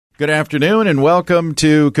Good afternoon and welcome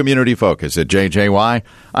to Community Focus at JJY.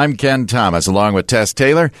 I'm Ken Thomas along with Tess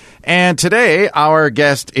Taylor. And today our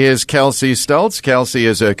guest is Kelsey Stultz. Kelsey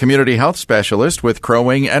is a community health specialist with Crow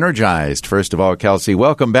Wing Energized. First of all, Kelsey,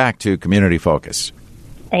 welcome back to Community Focus.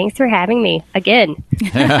 Thanks for having me again.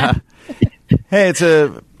 Hey, it's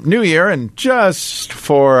a new year, and just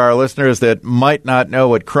for our listeners that might not know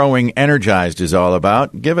what Crow Wing Energized is all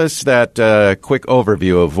about, give us that quick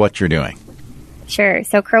overview of what you're doing. Sure.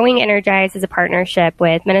 So Crow Wing Energized is a partnership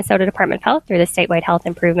with Minnesota Department of Health through the Statewide Health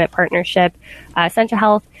Improvement Partnership, Central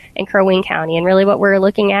Health, and Crow Wing County. And really what we're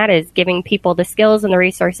looking at is giving people the skills and the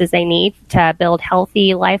resources they need to build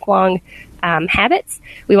healthy, lifelong habits.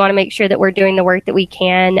 We want to make sure that we're doing the work that we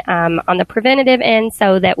can on the preventative end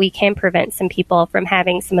so that we can prevent some people from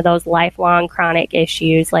having some of those lifelong chronic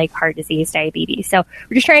issues like heart disease, diabetes. So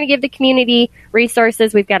we're just trying to give the community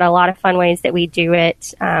resources. We've got a lot of fun ways that we do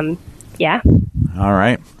it. Yeah. All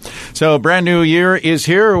right. So brand new year is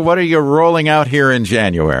here. What are you rolling out here in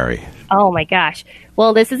January? Oh, my gosh.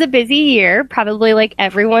 Well, this is a busy year, probably like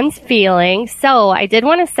everyone's feeling. So I did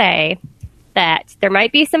want to say that there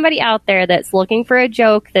might be somebody out there that's looking for a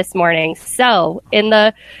joke this morning. So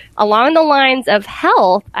along the lines of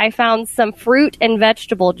health, I found some fruit and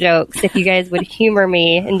vegetable jokes, if you guys would humor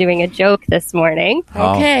me in doing a joke this morning.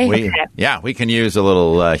 Okay. We can use a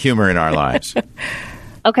little humor in our lives.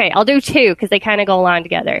 Okay, I'll do two because they kind of go along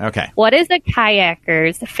together. Okay. What is a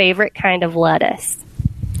kayaker's favorite kind of lettuce?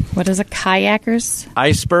 What is a kayaker's?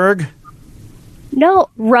 Iceberg?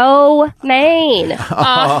 No, romaine.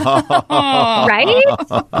 Right?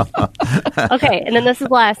 Okay, and then this is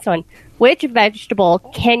the last one. Which vegetable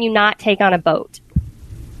can you not take on a boat?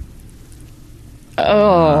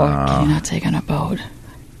 Can you not take on a boat?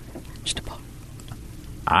 Just a boat.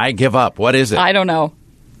 I give up. What is it? I don't know.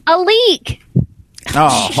 A leek.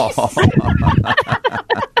 Oh.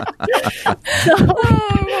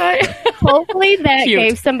 Hopefully that Cute.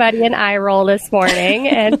 gave somebody an eye roll this morning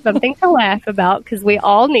and something to laugh about because we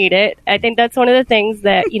all need it. I think that's one of the things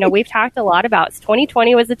that, we've talked a lot about.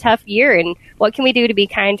 2020 was a tough year, and what can we do to be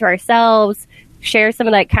kind to ourselves, share some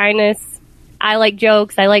of that kindness. I like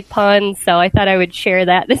jokes. I like puns, so I thought I would share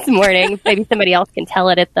that this morning. Maybe somebody else can tell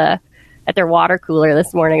it at their water cooler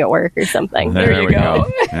this morning at work or something. There you go.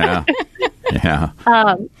 Yeah. Yeah.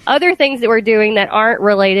 Other things that we're doing that aren't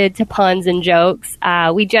related to puns and jokes,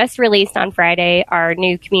 we just released on Friday our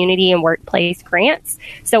new community and workplace grants.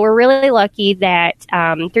 So we're really lucky that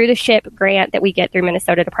through the SHIP grant that we get through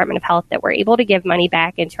Minnesota Department of Health that we're able to give money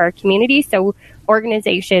back into our community so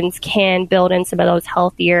organizations can build in some of those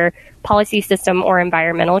healthier policy system or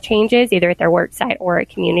environmental changes, either at their work site or at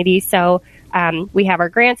community. So we have our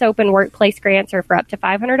grants open. Workplace grants are for up to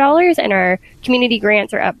 $500, and our community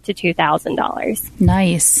grants are up to $2,000.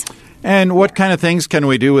 Nice. And what kind of things can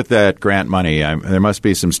we do with that grant money? There must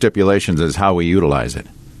be some stipulations as how we utilize it.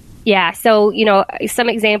 Yeah, so, some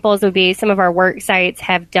examples would be some of our work sites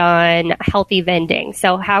have done healthy vending.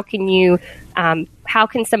 So how can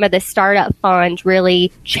some of the startup funds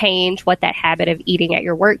really change what that habit of eating at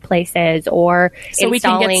your workplace is? Or so we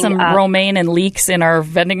can get some romaine and leeks in our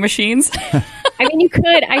vending machines? I mean, you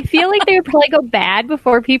could. I feel like they would probably go bad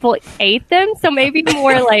before people ate them. So maybe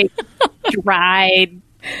more like dried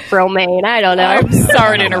romaine. I don't know. I'm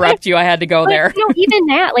sorry to interrupt you. I had to go there. Even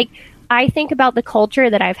that, I think about the culture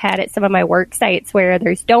that I've had at some of my work sites where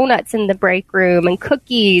there's donuts in the break room and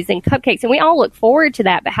cookies and cupcakes, and we all look forward to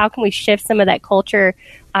that, but how can we shift some of that culture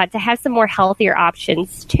to have some more healthier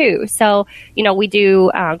options too? So, we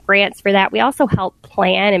do grants for that. We also help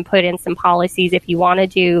plan and put in some policies if you want to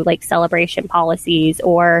do celebration policies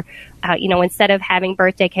or, instead of having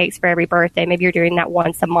birthday cakes for every birthday, maybe you're doing that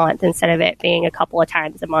once a month instead of it being a couple of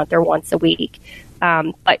times a month or once a week.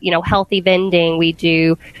 But healthy vending,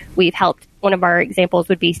 we've helped. One of our examples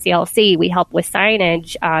would be CLC. We help with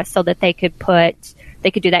signage so that they could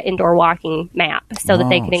do that indoor walking map so that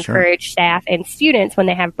they could encourage staff and students when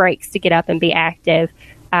they have breaks to get up and be active.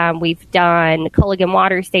 We've done Culligan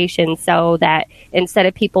water stations so that instead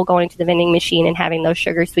of people going to the vending machine and having those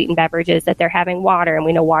sugar sweetened beverages, that they're having water, and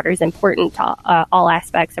we know water is important to all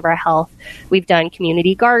aspects of our health. We've done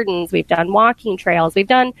community gardens, we've done walking trails, we've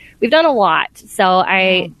done a lot. So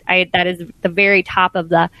I that is the very top of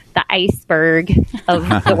the iceberg of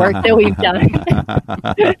the work that we've done.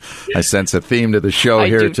 I sense a theme to the show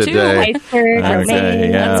here today. Iceberg, okay,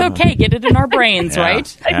 yeah. That's okay. Get it in our brains,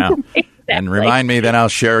 right? Yeah. And remind me, then I'll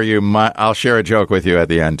share a joke with you at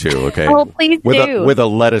the end too. Okay? Oh, please do. With a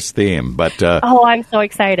lettuce theme, but I'm so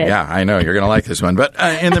excited. Yeah, I know you're going to like this one. But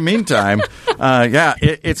in the meantime,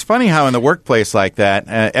 it's funny how in the workplace like that,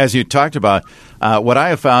 as you talked about, What I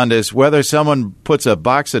have found is whether someone puts a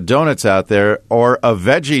box of donuts out there or a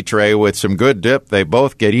veggie tray with some good dip, they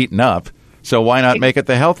both get eaten up. So why not make it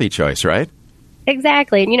the healthy choice, right?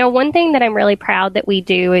 Exactly. And, one thing that I'm really proud that we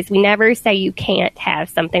do is we never say you can't have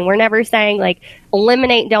something. We're never saying, like,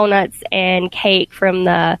 eliminate donuts and cake from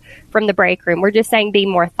the break room. We're just saying be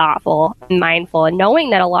more thoughtful and mindful, and knowing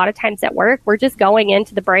that a lot of times at work, we're just going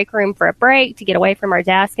into the break room for a break to get away from our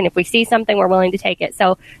desk. And if we see something, we're willing to take it.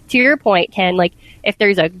 So to your point, Ken, like, if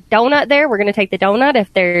there's a donut there, we're going to take the donut.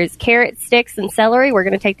 If there's carrot sticks and celery, we're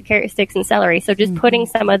going to take the carrot sticks and celery. So just putting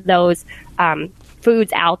some of those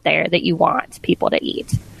foods out there that you want people to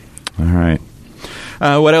eat. All right.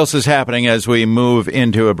 What else is happening as we move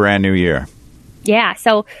into a brand new year? Yeah.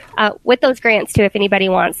 So with those grants, too, if anybody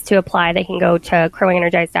wants to apply, they can go to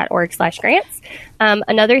crowingenergized.org/grants.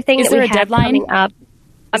 Another thing that we have coming up.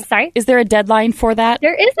 I'm sorry? Is there a deadline for that?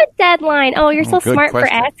 There is a deadline. Oh, you're so smart question.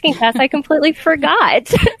 for asking us. I completely forgot.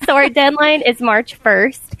 So our deadline is March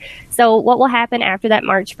 1st. So what will happen after that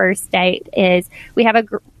March 1st date is we have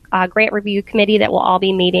a grant review committee that will all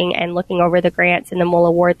be meeting and looking over the grants, and then we'll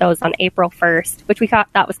award those on April 1st, which we thought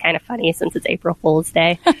was kind of funny since it's April Fool's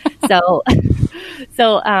Day. So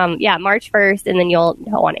March 1st, and then you'll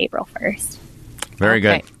know on April 1st. Very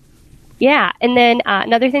good. Yeah. And then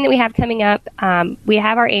another thing that we have coming up, we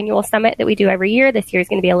have our annual summit that we do every year. This year is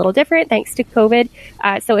going to be a little different thanks to COVID.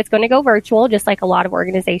 So it's going to go virtual, just like a lot of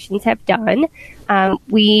organizations have done.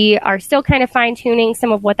 We are still kind of fine-tuning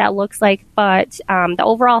some of what that looks like, but the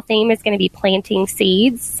overall theme is going to be planting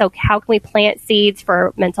seeds. So how can we plant seeds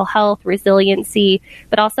for mental health, resiliency,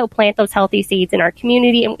 but also plant those healthy seeds in our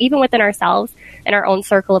community and even within ourselves and our own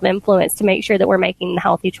circle of influence to make sure that we're making the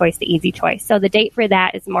healthy choice the easy choice. So the date for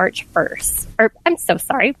that is March 1st. Or I'm so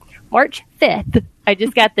sorry, March 5th. I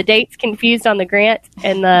just got the dates confused on the grant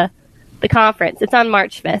and the conference. It's on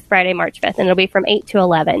March 5th, Friday, March 5th, and it'll be from 8 to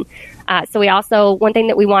 11. So we also, one thing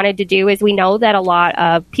that we wanted to do is we know that a lot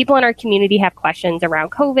of people in our community have questions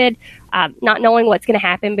around COVID, not knowing what's going to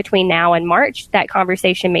happen between now and March. That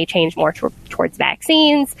conversation may change more towards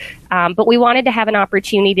vaccines, but we wanted to have an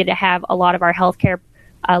opportunity to have a lot of our healthcare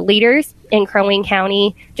leaders in Crow Wing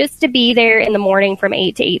County just to be there in the morning from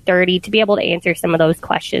 8 to 8:30 to be able to answer some of those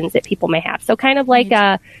questions that people may have. So kind of like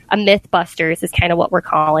a Mythbusters is kind of what we're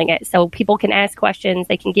calling it. So people can ask questions.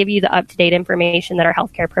 They can give you the up-to-date information that our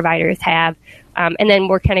healthcare providers have. And then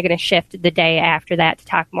we're kind of going to shift the day after that to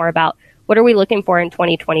talk more about what are we looking for in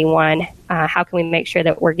 2021? How can we make sure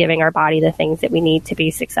that we're giving our body the things that we need to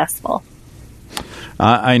be successful?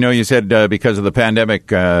 I know you said because of the pandemic,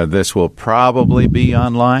 this will probably be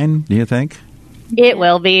online, do you think? It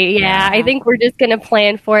will be, yeah. I think we're just going to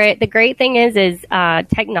plan for it. The great thing is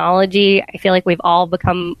technology, I feel like we've all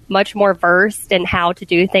become much more versed in how to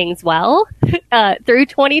do things well through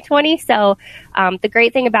 2020. So the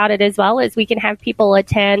great thing about it as well is we can have people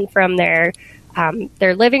attend from their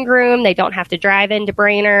living room. They don't have to drive into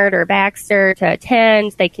Brainerd or Baxter to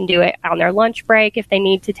attend. They can do it on their lunch break if they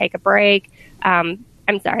need to take a break.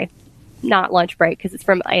 I'm sorry, not lunch break because it's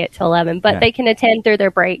from 8 to 11, but they can attend through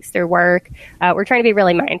their breaks, their work. We're trying to be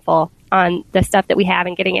really mindful on the stuff that we have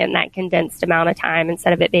and getting it in that condensed amount of time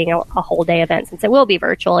instead of it being a whole day event. Since it will be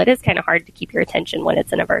virtual, it is kind of hard to keep your attention when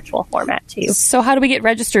it's in a virtual format too. So how do we get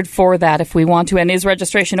registered for that if we want to? And is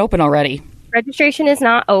registration open already? Registration is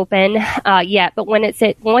not open yet, but once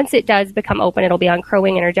it does become open, it'll be on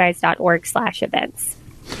crowingenergized.org/events.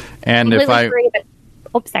 And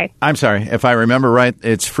I'm sorry, if I remember right,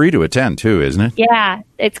 it's free to attend too, isn't it? Yeah,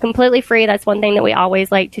 it's completely free. That's one thing that we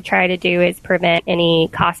always like to try to do is prevent any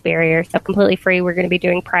cost barriers. So completely free. We're going to be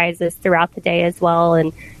doing prizes throughout the day as well,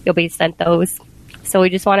 and you'll be sent those. So we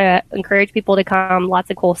just want to encourage people to come. Lots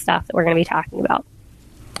of cool stuff that we're going to be talking about.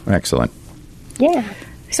 Excellent. Yeah.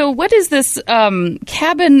 So what is this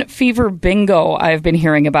cabin fever bingo I've been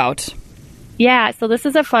hearing about? Yeah, so this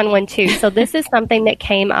is a fun one, too. So this is something that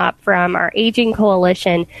came up from our Aging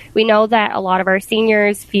Coalition. We know that a lot of our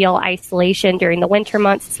seniors feel isolation during the winter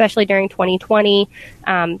months, especially during 2020.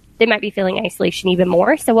 They might be feeling isolation even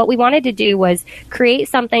more. So what we wanted to do was create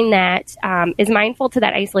something that is mindful to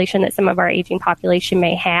that isolation that some of our aging population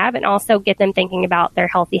may have and also get them thinking about their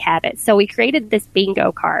healthy habits. So we created this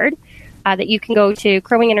bingo card that you can go to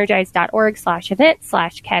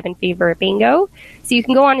crowingenergized.org/event/cabin-fever-bingo. So you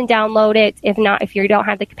can go on and download it. If you don't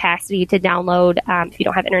have the capacity to download, if you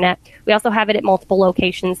don't have internet, we also have it at multiple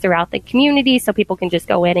locations throughout the community so people can just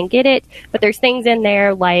go in and get it. But there's things in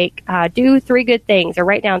there like do 3 good things or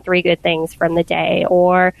write down 3 good things from the day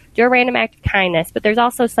or do a random act of kindness. But there's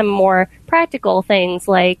also some more practical things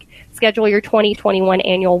like schedule your 2021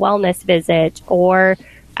 annual wellness visit or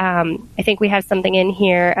I think we have something in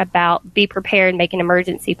here about be prepared, make an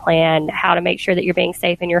emergency plan, how to make sure that you're being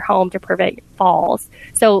safe in your home to prevent falls.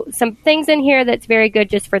 So some things in here that's very good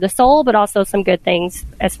just for the soul, but also some good things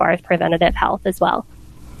as far as preventative health as well.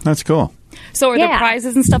 That's cool. So are there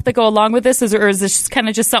prizes and stuff that go along with this, or is this kind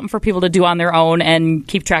of just something for people to do on their own and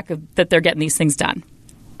keep track of that they're getting these things done?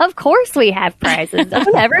 Of course we have prizes.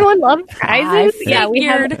 Doesn't everyone love prizes? Yeah, we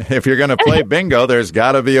have. If you're going to play bingo, there's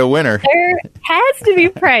got to be a winner. There has to be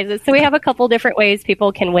prizes. So we have a couple different ways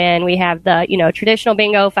people can win. We have the, traditional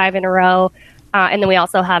bingo, 5 in a row. And then we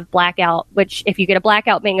also have blackout, which if you get a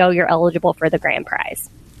blackout bingo, you're eligible for the grand prize.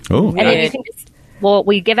 Oh, and then you can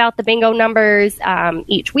we give out the bingo numbers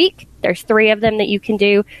each week. There's 3 of them that you can do.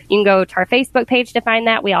 You can go to our Facebook page to find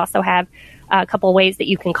that. We also have a couple ways that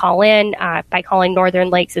you can call in by calling Northern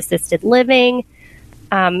Lakes Assisted Living.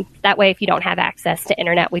 That way, if you don't have access to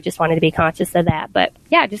internet, we just wanted to be conscious of that. But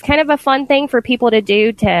yeah, just kind of a fun thing for people to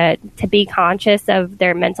do to be conscious of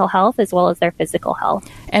their mental health as well as their physical health.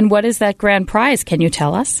 And what is that grand prize? Can you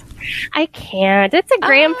tell us? I can't. It's a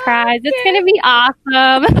grand prize. It's going to be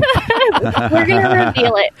awesome. We're going to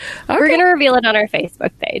reveal it. Okay. We're going to reveal it on our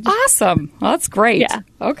Facebook page. Awesome. Well, that's great. Yeah.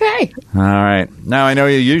 Okay. All right. Now, I know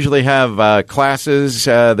you usually have classes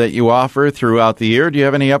that you offer throughout the year. Do you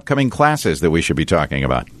have any upcoming classes that we should be talking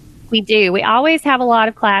about? We do. We always have a lot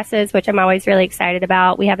of classes, which I'm always really excited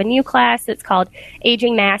about. We have a new class that's called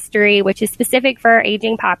Aging Mastery, which is specific for our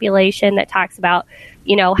aging population that talks about,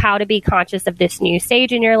 how to be conscious of this new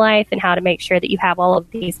stage in your life and how to make sure that you have all of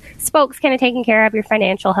these spokes kind of taken care of, your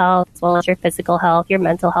financial health as well as your physical health, your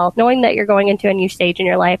mental health, knowing that you're going into a new stage in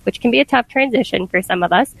your life, which can be a tough transition for some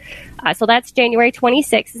of us. So that's January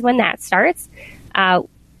 26th is when that starts.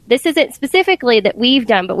 This isn't specifically that we've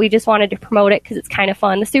done, but we just wanted to promote it because it's kind of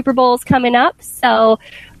fun. The Super Bowl is coming up, so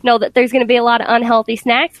know that there's going to be a lot of unhealthy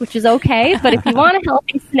snacks, which is okay. But if you want a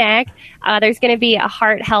healthy snack, there's going to be a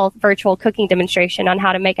Heart Health virtual cooking demonstration on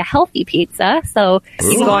how to make a healthy pizza. So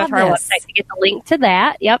you can go onto our website to get the link to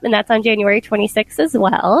that. Yep, and that's on January 26th as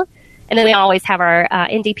well. And then we always have our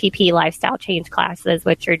NDPP lifestyle change classes,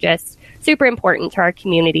 which are just super important to our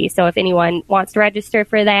community. So if anyone wants to register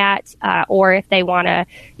for that, or if they want to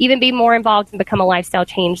even be more involved and become a lifestyle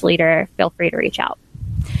change leader, feel free to reach out.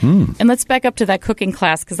 And let's back up to that cooking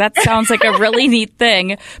class, because that sounds like a really neat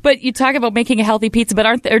thing. But you talk about making a healthy pizza, but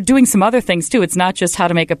aren't they doing some other things too? It's not just how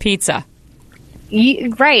to make a pizza.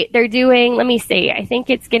 Right. They're doing, let me see, I think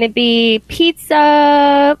it's going to be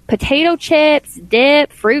pizza, potato chips,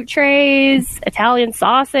 dip, fruit trays, Italian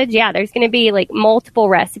sausage. Yeah, there's going to be like multiple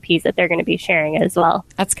recipes that they're going to be sharing as well.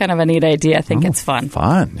 That's kind of a neat idea. I think it's fun.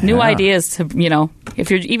 New ideas to,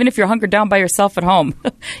 if you're hunkered down by yourself at home.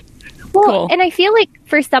 Well, cool. And I feel like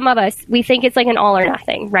for some of us, we think it's like an all or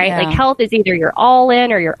nothing, right? Yeah. Like health is either you're all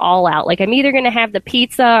in or you're all out. Like I'm either going to have the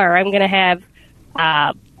pizza or I'm going to have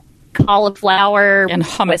cauliflower and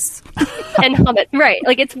hummus. And hummus, right?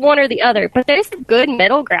 Like it's one or the other. But there's a good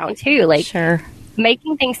middle ground too. Like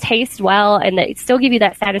making things taste well and that still give you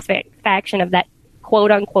that satisfaction of that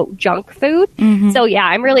quote unquote junk food. Mm-hmm. So yeah,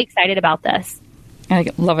 I'm really excited about this. I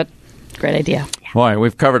love it. Great idea. Boy,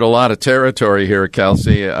 we've covered a lot of territory here,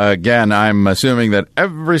 Kelsey. Again, I'm assuming that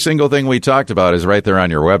every single thing we talked about is right there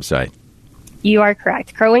on your website. You are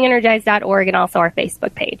correct. CrowingEnergized.org and also our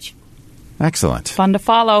Facebook page. Excellent. Fun to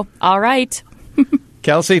follow. All right.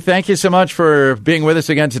 Kelsey, thank you so much for being with us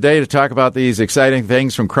again today to talk about these exciting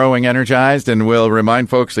things from Crowing Energized. And we'll remind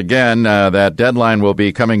folks again that deadline will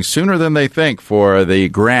be coming sooner than they think for the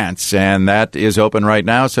grants. And that is open right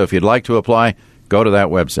now. So if you'd like to apply, go to that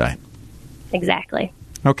website. Exactly.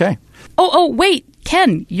 Okay. Oh, wait.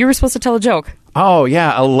 Ken, you were supposed to tell a joke. Oh,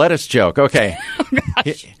 yeah, a lettuce joke. Okay. Oh,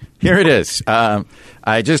 Here it is.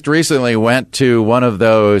 I just recently went to one of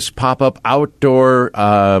those pop-up outdoor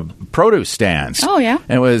produce stands. Oh, yeah.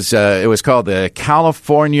 And it was called the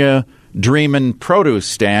California Dreamin' Produce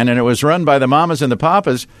Stand, and it was run by the mamas and the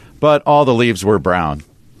papas, but all the leaves were brown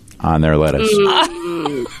on their lettuce.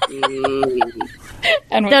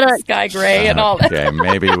 And with the sky gray and all that. Okay,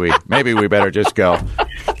 maybe we better just go.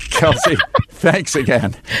 Kelsey, thanks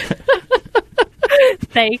again.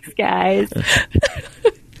 Thanks, guys.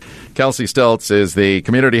 Kelsey Stultz is the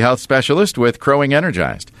Community Health Specialist with Crowing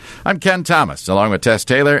Energized. I'm Ken Thomas, along with Tess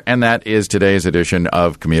Taylor, and that is today's edition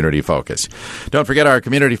of Community Focus. Don't forget our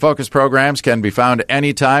Community Focus programs can be found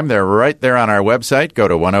anytime. They're right there on our website. Go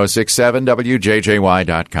to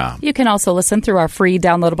 1067wjjy.com. You can also listen through our free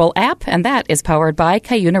downloadable app, and that is powered by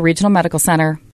Cuyuna Regional Medical Center.